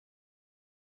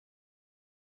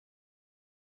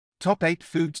Top 8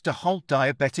 Foods to Halt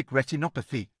Diabetic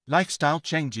Retinopathy, Lifestyle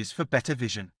Changes for Better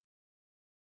Vision.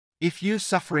 If you're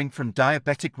suffering from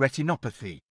diabetic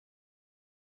retinopathy,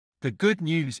 the good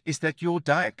news is that your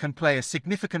diet can play a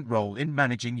significant role in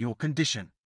managing your condition.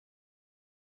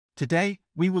 Today,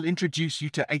 we will introduce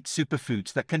you to 8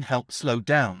 superfoods that can help slow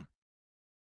down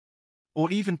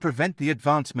or even prevent the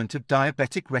advancement of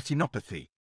diabetic retinopathy.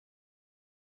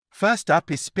 First up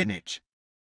is spinach.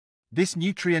 This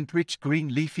nutrient-rich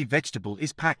green leafy vegetable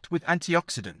is packed with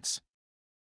antioxidants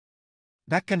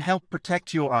that can help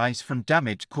protect your eyes from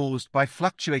damage caused by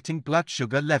fluctuating blood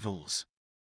sugar levels.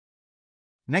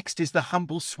 Next is the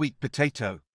humble sweet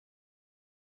potato.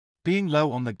 Being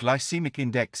low on the glycemic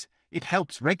index, it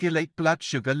helps regulate blood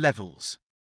sugar levels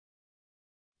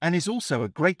and is also a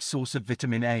great source of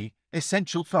vitamin A,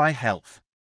 essential for eye health.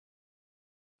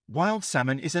 Wild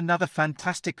salmon is another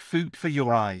fantastic food for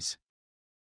your eyes.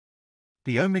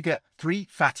 The omega-3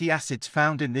 fatty acids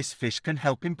found in this fish can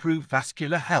help improve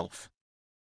vascular health,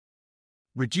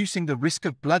 reducing the risk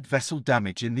of blood vessel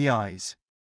damage in the eyes.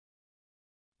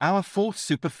 Our fourth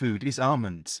superfood is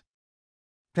almonds.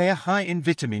 They are high in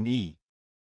vitamin E,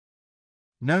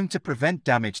 known to prevent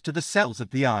damage to the cells of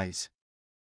the eyes.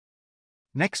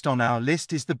 Next on our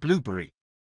list is the blueberry.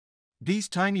 These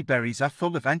tiny berries are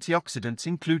full of antioxidants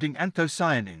including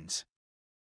anthocyanins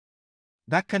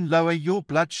that can lower your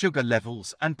blood sugar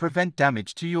levels and prevent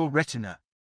damage to your retina.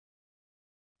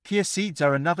 Chia seeds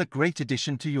are another great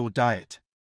addition to your diet.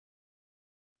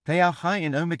 They are high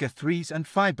in omega-3s and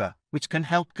fiber, which can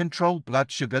help control blood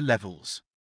sugar levels.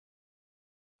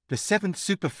 The seventh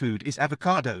superfood is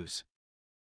avocados,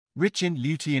 rich in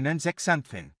lutein and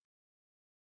zeaxanthin.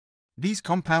 These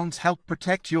compounds help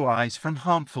protect your eyes from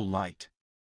harmful light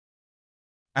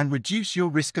and reduce your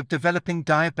risk of developing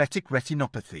diabetic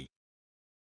retinopathy.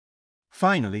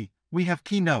 Finally, we have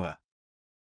quinoa.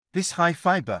 This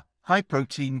high-fiber,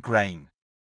 high-protein grain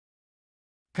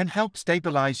can help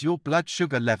stabilize your blood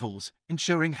sugar levels,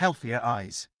 ensuring healthier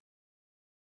eyes.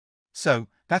 So,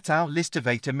 that's our list of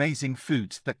 8 amazing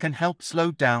foods that can help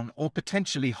slow down or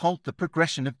potentially halt the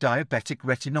progression of diabetic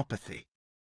retinopathy.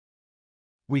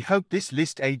 We hope this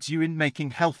list aids you in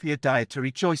making healthier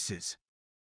dietary choices.